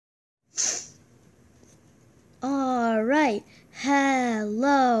Alright,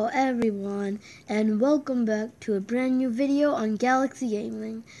 hello everyone, and welcome back to a brand new video on Galaxy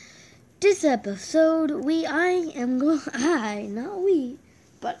Gaming. This episode, I am going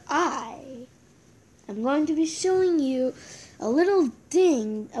to be showing you a little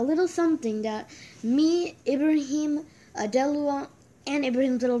something that me, Ibrahim, Adelua, and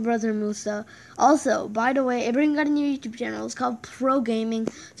Ibrahim's little brother Musa. Also, by the way, Ibrahim got a new YouTube channel. It's called Pro Gaming.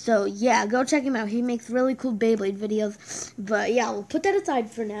 So yeah, go check him out. He makes really cool Beyblade videos. But yeah, we'll put that aside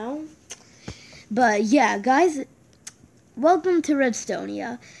for now. But yeah, guys, welcome to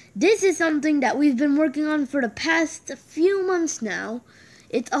Redstonea. This is something that we've been working on for the past few months now.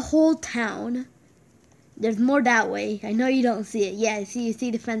 It's a whole town. There's more that way. I know you don't see it. Yeah, you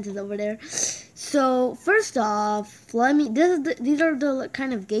see the fences over there. So first off, these are the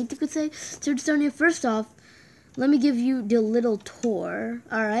kind of gates you could say to Redstonea. First off, let me give you the little tour.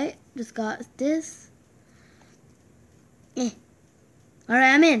 All right, just got this. All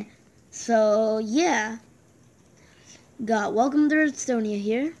right, I'm in. So yeah, got welcome to Redstonea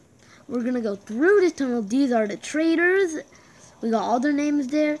here. We're gonna go through this tunnel. These are the traders. We got all their names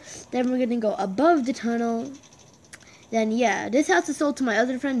there. Then we're gonna go above the tunnel. Then yeah, this house is sold to my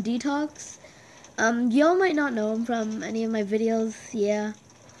other friend Detox. Y'all might not know him from any of my videos. Yeah,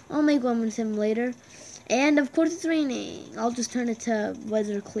 I'll make one with him later. And of course it's raining. I'll just turn it to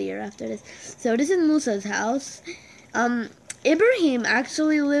weather clear after this. So this is Musa's house. Ibrahim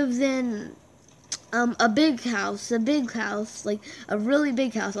actually lives in a big house, like a really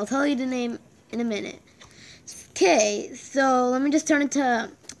big house. I'll tell you the name in a minute. Okay, so let me just turn it to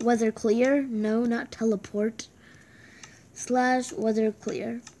weather clear. No, not teleport. / weather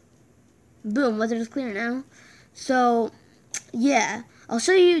clear. Boom, weather is clear now. So, yeah, I'll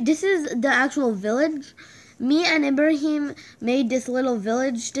show you. This is the actual village. Me and Ibrahim made this little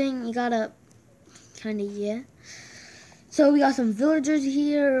village thing. You gotta kind of, yeah. So we got some villagers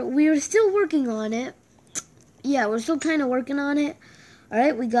here. We're still working on it. Yeah, we're still kind of working on it. All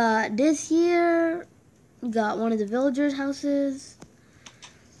right, we got this here. We got one of the villagers' houses.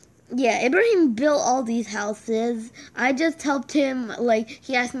 Yeah, Ibrahim built all these houses. I just helped him, like,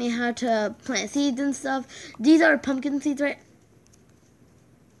 he asked me how to plant seeds and stuff. These are pumpkin seeds, right?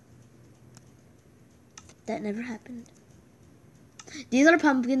 That never happened. These are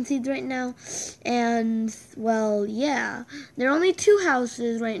pumpkin seeds right now. And, well, yeah. There are only 2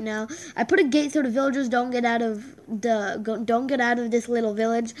 houses right now. I put a gate so the villagers don't get out of this little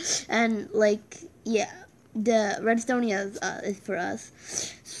village. And, like, yeah. The Redstonea is for us.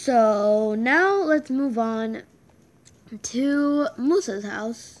 So now let's move on to Musa's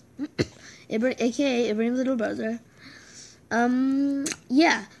house, aka Ibrahim's little brother.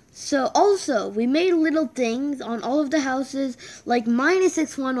 Yeah. So also we made little things on all of the houses. Like mine is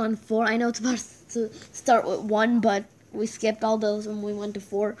 6114. I know it's about to start with 1, but we skipped all those when we went to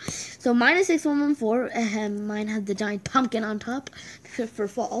 4. So mine is 6114. Mine has the giant pumpkin on top for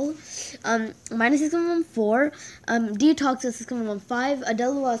fall. Mine is 6114. Detox is 6115.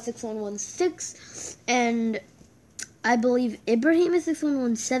 Adelua is 6116. And I believe Ibrahim is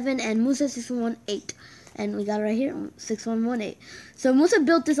 6117 and Musa is 6118. And we got it right here, 6118. So Musa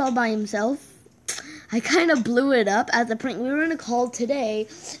built this all by himself. I kind of blew it up as a prank. We were in a call today,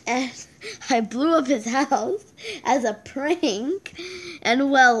 and I blew up his house as a prank.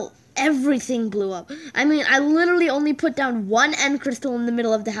 And, well, everything blew up. I mean, I literally only put down 1 end crystal in the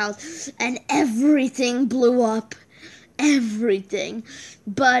middle of the house, and everything blew up. Everything.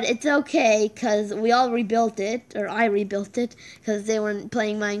 But it's okay, because we all rebuilt it, or I rebuilt it, because they weren't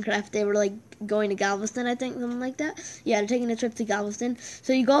playing Minecraft. They were, like, going to Galveston, I think, something like that. Yeah, they're taking a trip to Galveston.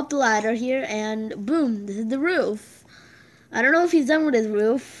 So you go up the ladder here, and boom, this is the roof. I don't know if he's done with his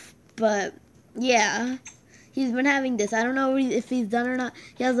roof, but yeah, he's been having this. I don't know if he's done or not.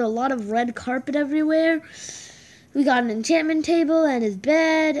 He has a lot of red carpet everywhere. We got an enchantment table and his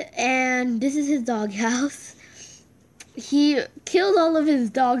bed, and this is his dog house. He killed all of his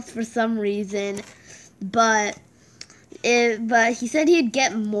dogs for some reason, but he said he'd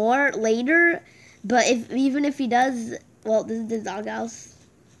get more later. But even if he does, well, this is the dog house.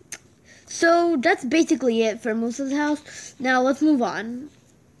 So that's basically it for Musa's house. Now let's move on.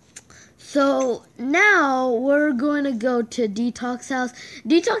 So now we're going to go to Detox house.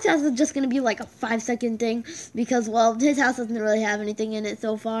 Detox house is just going to be like a 5-second thing because, well, his house doesn't really have anything in it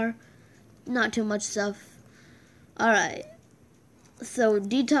so far. Not too much stuff. Alright. So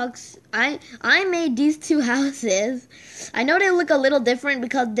Detox, I made these two houses. I know they look a little different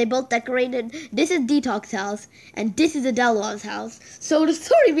because they both decorated. This is Detox house and this is Adelua's house. So the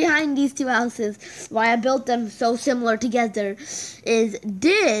story behind these two houses, why I built them so similar together, is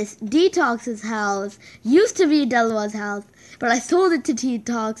this Detox's house used to be Adelua's house, but I sold it to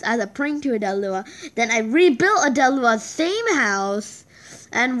Detox as a prank to Adelua. Then I rebuilt Adelua's same house,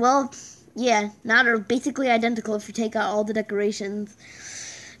 and well, yeah, now they're basically identical if you take out all the decorations.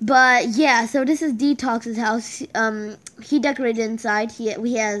 But yeah, so this is Detox's house. He decorated inside. He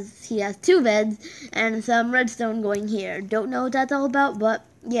has 2 beds and some redstone going here. Don't know what that's all about, but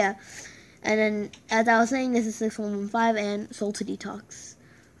yeah. And then, as I was saying, this is 6115 and sold to Detox.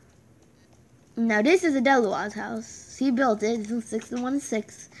 Now this is Adelua's house. He built it. This is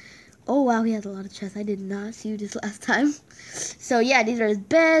 6116. Oh wow, he has a lot of chests. I did not see this last time. So yeah, these are his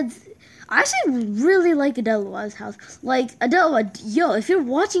beds. I actually really like Adelua's house. Like, Adelua, yo, if you're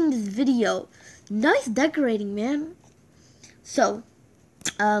watching this video, nice decorating, man. So,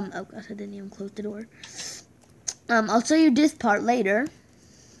 oh gosh, I didn't even close the door. I'll show you this part later.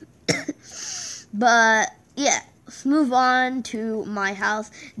 But, yeah, let's move on to my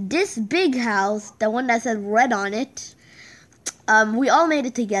house. This big house, the one that says red on it, we all made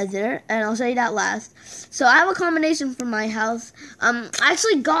it together, and I'll show you that last. So I have a combination for my house. I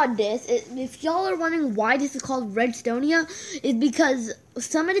actually got this. If y'all are wondering why this is called Redstonea, it's because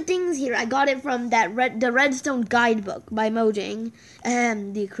some of the things here, I got it from the Redstone guidebook by Mojang,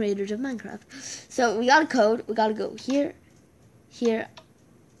 and the creators of Minecraft. So we got a code. We gotta go here, here,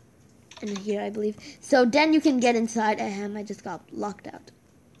 and here, I believe. So then you can get inside. I just got locked out.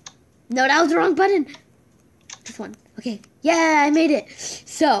 No, that was the wrong button. This one. Okay. Yeah, I made it.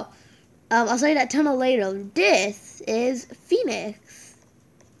 So, I'll show you that tunnel later. This is Phoenix.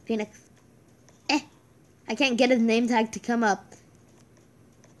 Phoenix. I can't get his name tag to come up.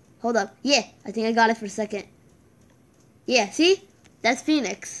 Hold up. Yeah, I think I got it for a second. Yeah, see? That's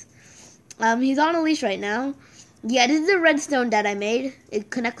Phoenix. He's on a leash right now. Yeah, this is the redstone that I made. It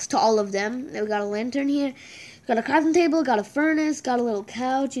connects to all of them. We got a lantern here. Got a crafting table, got a furnace, got a little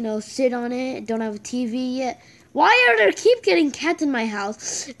couch, you know, sit on it. Don't have a TV yet. Why are there keep getting cats in my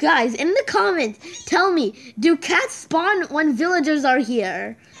house? Guys, in the comments, tell me, do cats spawn when villagers are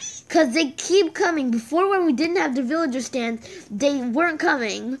here? Because they keep coming. Before, when we didn't have the villager stands, they weren't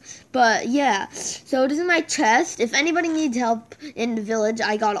coming. But, yeah. So, this is my chest. If anybody needs help in the village,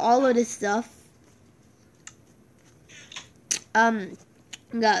 I got all of this stuff.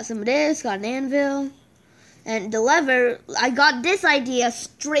 Got some of this, got an anvil. And the lever, I got this idea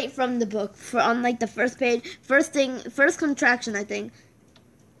straight from the book, on like the first page, first contraction, I think.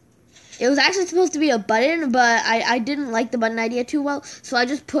 It was actually supposed to be a button, but I didn't like the button idea too well, so I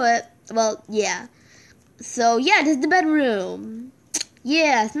just put, well, yeah. So yeah, this is the bedroom.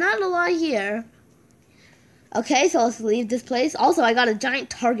 Yeah, it's not a lot here. Okay, so let's leave this place. Also, I got a giant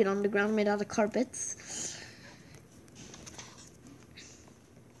target on the ground made out of carpets.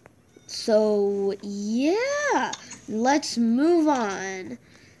 So, yeah, let's move on.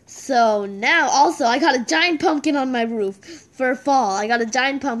 So, now, also, I got a giant pumpkin on my roof for fall. I got a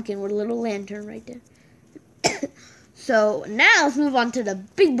giant pumpkin with a little lantern right there. So, now, let's move on to the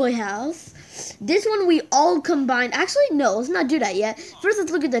big boy house. This one we all combined. Actually, no, let's not do that yet. First,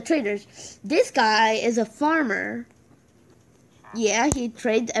 let's look at the traders. This guy is a farmer. Yeah, he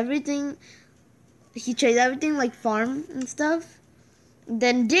trades everything. He trades everything like farm and stuff.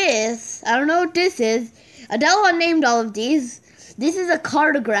 Then this, I don't know what this is. Adelua named all of these. This is a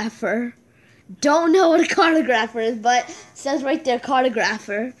cartographer. Don't know what a cartographer is, but it says right there,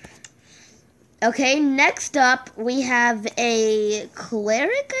 cartographer. Okay, next up, we have a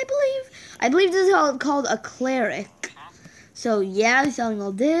cleric, I believe. I believe this is called a cleric. So, yeah, he's selling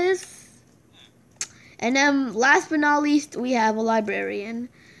all this. And then, last but not least, we have a librarian,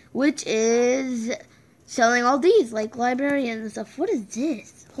 which is selling all these, like librarian and stuff. What is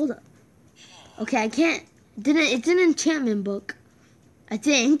this? Hold up. Okay, I can't. It's an enchantment book, I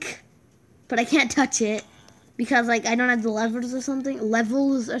think, but I can't touch it because, like, I don't have the levels or something.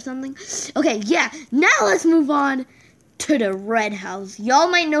 Okay, yeah. Now let's move on to the red house. Y'all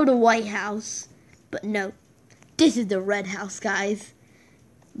might know the white house, but no, this is the red house, guys.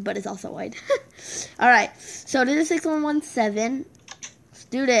 But it's also white. All right. So this is 6117. Let's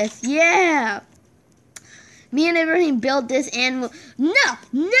do this. Yeah. Me and Ibrahim built this and no.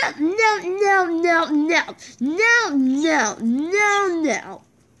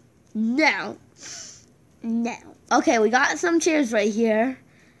 Okay, we got some chairs right here.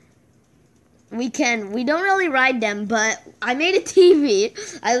 we don't really ride them, but I made a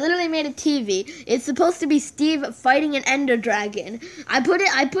TV. I literally made a TV. It's supposed to be Steve fighting an ender dragon. I put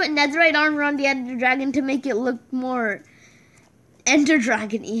netherite armor on the ender dragon to make it look more ender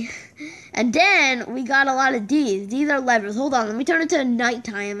dragon-y. And then we got a lot of these. These are levers. Hold on, let me turn it to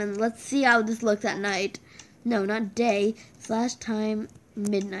nighttime and let's see how this looks at night. No, not day. /time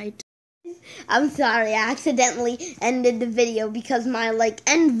midnight. I'm sorry, I accidentally ended the video because my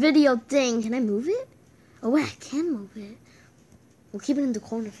end video thing. Can I move it? Oh wait, I can move it. We'll keep it in the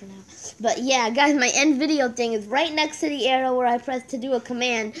corner for now. But yeah, guys, my end video thing is right next to the arrow where I pressed to do a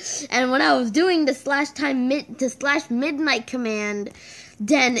command. And when I was doing the /midnight command,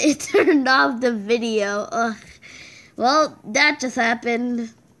 then it turned off the video. Ugh. Well, that just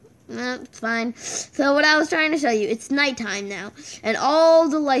happened. It's fine. So what I was trying to show you, it's nighttime now, and all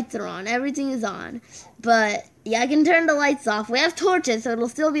the lights are on. Everything is on. But yeah, I can turn the lights off. We have torches, so it'll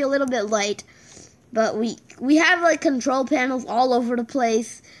still be a little bit light. But we have control panels all over the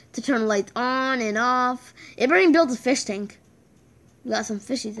place to turn lights on and off. Ibrahim built a fish tank. We got some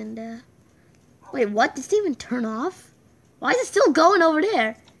fishies in there. Wait, what? Did it even turn off? Why is it still going over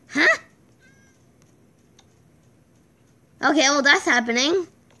there? Huh? Okay, well that's happening.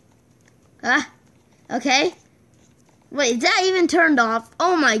 Okay. Wait, is that even turned off?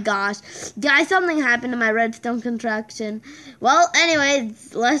 Oh my gosh. Guys, something happened to my redstone contraction. Well,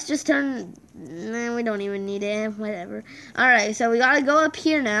 anyways, let's just turn... Nah, we don't even need it. Whatever. Alright, so we gotta go up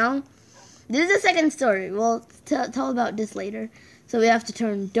here now. This is the second story. We'll tell about this later. So we have to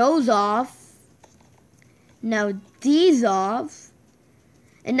turn those off. Now these off.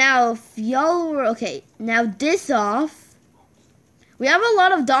 And now if y'all were... Okay, now this off. We have a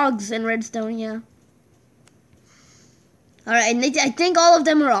lot of dogs in Redstonea. Alright, and I think all of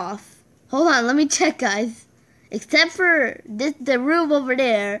them are off. Hold on, let me check, guys. Except for the room over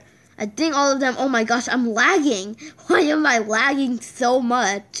there. I think all of them... Oh my gosh, I'm lagging. Why am I lagging so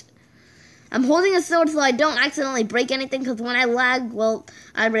much? I'm holding a sword so I don't accidentally break anything. Because when I lag, well,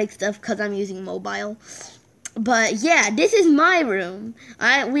 I break stuff because I'm using mobile. But yeah, this is my room.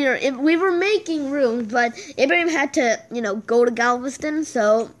 We were making rooms, but Ibrahim had to, go to Galveston,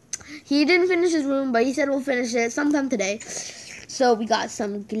 so he didn't finish his room, but he said we'll finish it sometime today. So we got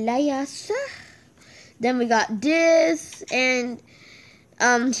some glass. Then we got this, and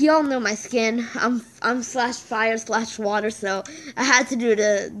y'all know my skin. I'm /fire/water, so I had to do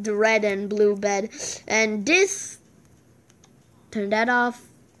the red and blue bed. And this, turn that off.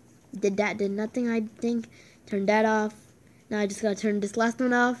 Did nothing, I think. Turn that off. Now I just gotta turn this last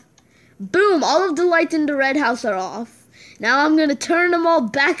one off. Boom! All of the lights in the red house are off. Now I'm gonna turn them all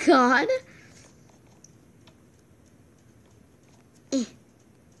back on.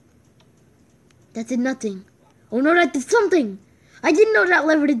 That did nothing. Oh no, that did something! I didn't know that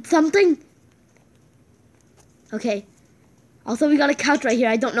lever did something! Okay. Also, we got a couch right here.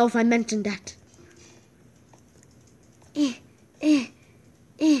 I don't know if I mentioned that.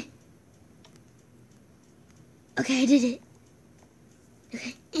 Okay, I did it.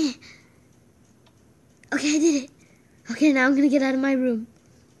 Okay. Okay, I did it. Okay, now I'm gonna get out of my room.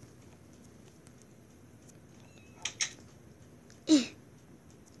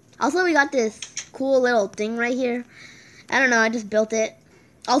 Also, we got this cool little thing right here. I don't know, I just built it.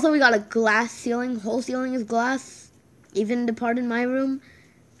 Also, we got a glass ceiling. Whole ceiling is glass. Even the part in my room.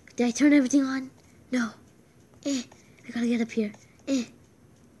 Did I turn everything on? No. I gotta get up here.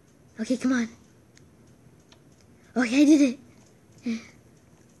 Okay, come on. Okay, I did it.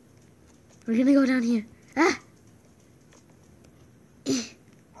 We're gonna go down here.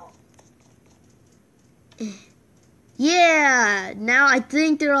 Yeah, now I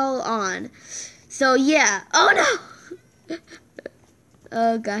think they're all on. So yeah. Oh no!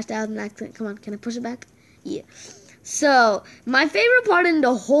 Oh gosh, that was an accident. Come on, can I push it back? Yeah. So, my favorite part in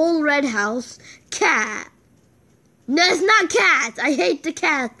the whole red house, cat. No, it's not cats. I hate the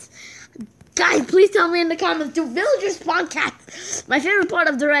cats. Guys, please tell me in the comments, do villagers spawn cats? My favorite part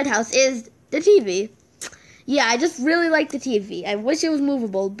of the red house is the TV. Yeah, I just really like the TV. I wish it was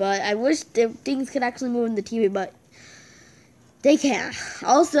movable, but I wish things could actually move in the TV, but they can't.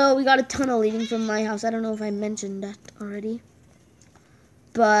 Also, we got a tunnel leading from my house. I don't know if I mentioned that already.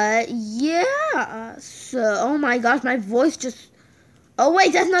 But, yeah. So, oh my gosh, my voice just... Oh,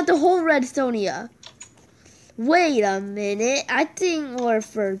 wait, that's not the whole Redstonea. Wait a minute. I think we're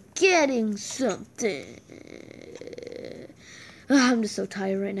forgetting something. I'm just so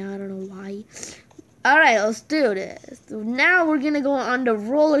tired right now. I don't know why. Alright, let's do this. So now we're going to go on the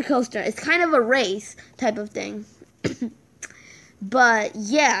roller coaster. It's kind of a race type of thing. But,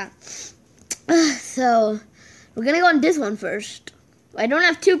 yeah. So, we're going to go on this one first. I don't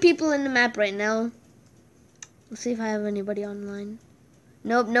have 2 people in the map right now. Let's see if I have anybody online.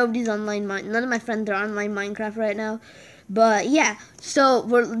 Nope, nobody's online. None of my friends are online Minecraft right now. But yeah, so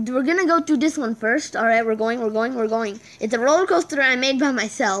we're gonna go through this one first. All right, we're going. It's a roller coaster I made by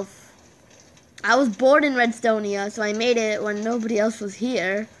myself. I was bored in Redstonea, so I made it when nobody else was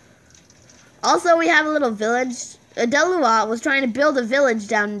here. Also, we have a little village. Delua was trying to build a village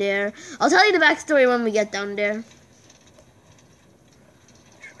down there. I'll tell you the backstory when we get down there.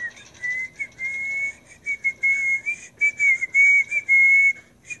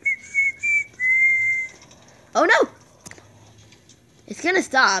 Oh no! It's gonna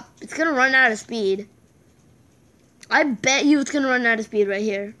stop. It's gonna run out of speed. I bet you it's gonna run out of speed right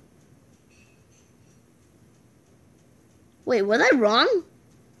here. Wait, was I wrong?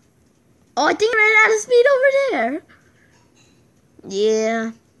 Oh, I think it ran out of speed over there.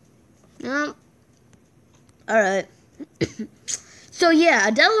 Yeah. No. Alright. So yeah,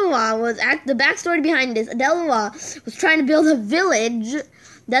 Adelua was the backstory behind this. Adelua was trying to build a village.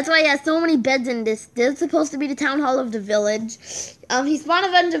 That's why he has so many beds in this. This is supposed to be the town hall of the village. He spawned a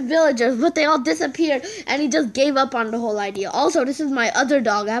bunch of villagers, but they all disappeared, and he just gave up on the whole idea. Also, this is my other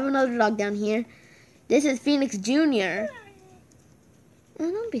dog. I have another dog down here. This is Phoenix Jr. Oh,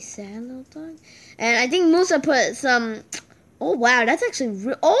 don't be sad, little dog. And I think Musa put some... Oh, wow, that's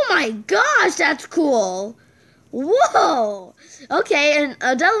actually... Oh, my gosh, that's cool. Whoa. Okay, and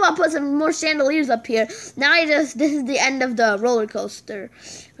Delua put some more chandeliers up here. Now this is the end of the roller coaster.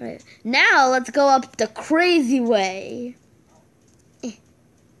 All right, now let's go up the crazy way.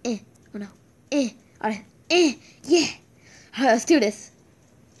 Oh, no. All right, yeah. All right, let's do this.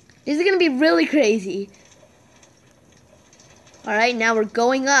 This is going to be really crazy. Alright, now we're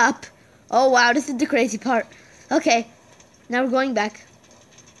going up. Oh, wow, this is the crazy part. Okay, now we're going back.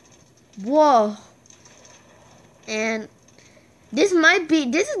 Whoa. And this is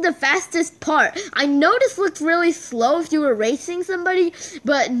the fastest part. I know this looks really slow if you were racing somebody,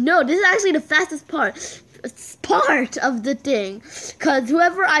 but no, this is actually the fastest part of the thing. Because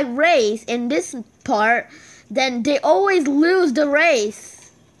whoever I race in this part, then they always lose the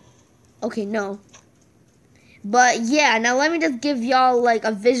race. Okay, no. But yeah, now let me just give y'all like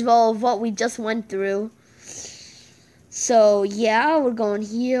a visual of what we just went through. So yeah, we're going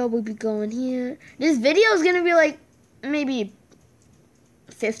here, we'll be going here. This video is gonna be like maybe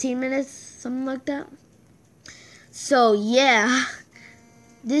 15 minutes, something like that. So yeah,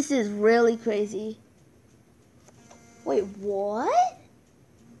 this is really crazy. Wait, what?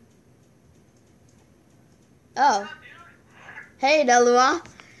 Oh. Hey, Delua.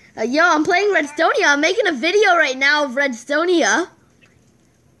 Yo, I'm playing Redstonea. I'm making a video right now of Redstonea.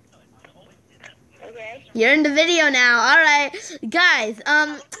 Okay. You're in the video now. Alright. Guys,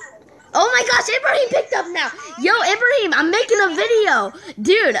 oh my gosh, Ibrahim picked up now. Yo, Ibrahim, I'm making a video.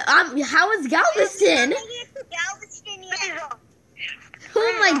 Dude, how is Galveston?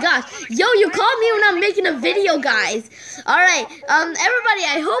 Oh my gosh. Yo, you called me when I'm making a video, guys. Alright, everybody,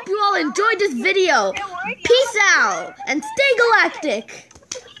 I hope you all enjoyed this video. Peace out, and stay galactic.